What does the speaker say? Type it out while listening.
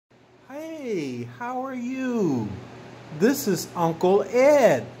Hey, how are you? This is Uncle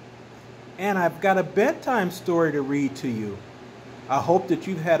Ed, and I've got a bedtime story to read to you. I hope that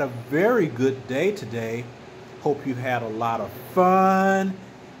you've had a very good day today. Hope you had a lot of fun,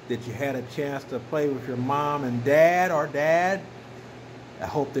 that you had a chance to play with your mom and dad or dad. I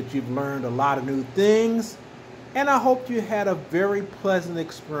hope that you've learned a lot of new things, and I hope you had a very pleasant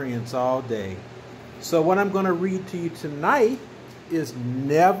experience all day. So what I'm going to read to you tonight is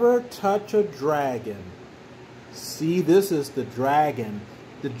Never Touch a Dragon. See, this is the dragon.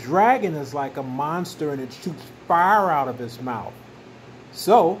 The dragon is like a monster and it shoots fire out of its mouth.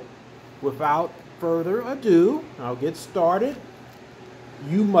 So, without further ado, I'll get started.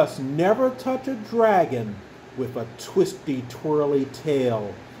 You must never touch a dragon with a twisty, twirly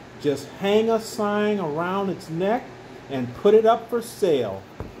tail. Just hang a sign around its neck and put it up for sale.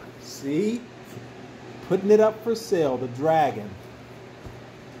 See? Putting it up for sale, the dragon.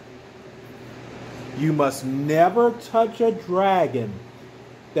 You must never touch a dragon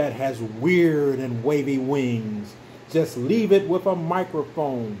that has weird and wavy wings. Just leave it with a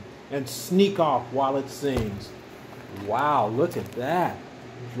microphone and sneak off while it sings. Wow, look at that.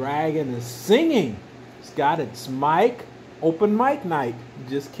 Dragon is singing. It's got its mic. Open mic night.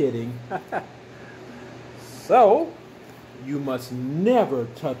 Just kidding. So, you must never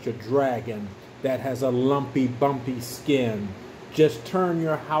touch a dragon that has a lumpy, bumpy skin. Just turn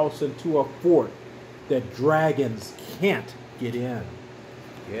your house into a fort that dragons can't get in.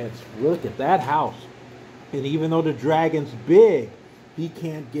 Yes, look at that house. And even though the dragon's big, he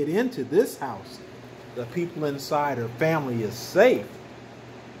can't get into this house. The people inside, her family, is safe.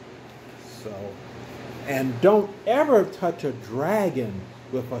 So, and don't ever touch a dragon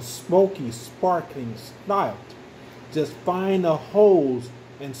with a smoky, sparkling snout. Just find a hose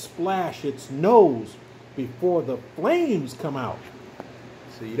and splash its nose before the flames come out.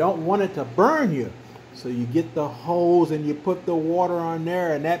 So you don't want it to burn you. So you get the hose and you put the water on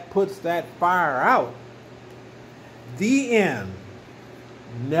there and that puts that fire out. The end.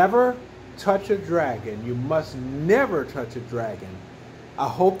 Never touch a dragon. You must never touch a dragon. I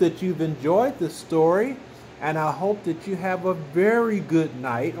hope that you've enjoyed this story, and I hope that you have a very good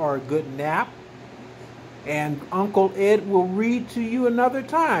night or a good nap. And Uncle Ed will read to you another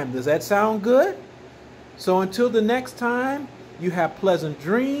time. Does that sound good? So until the next time, you have pleasant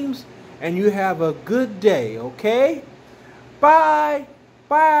dreams and you have a good day, okay? Bye.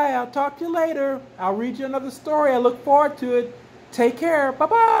 Bye. I'll talk to you later. I'll read you another story. I look forward to it. Take care.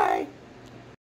 Bye-bye.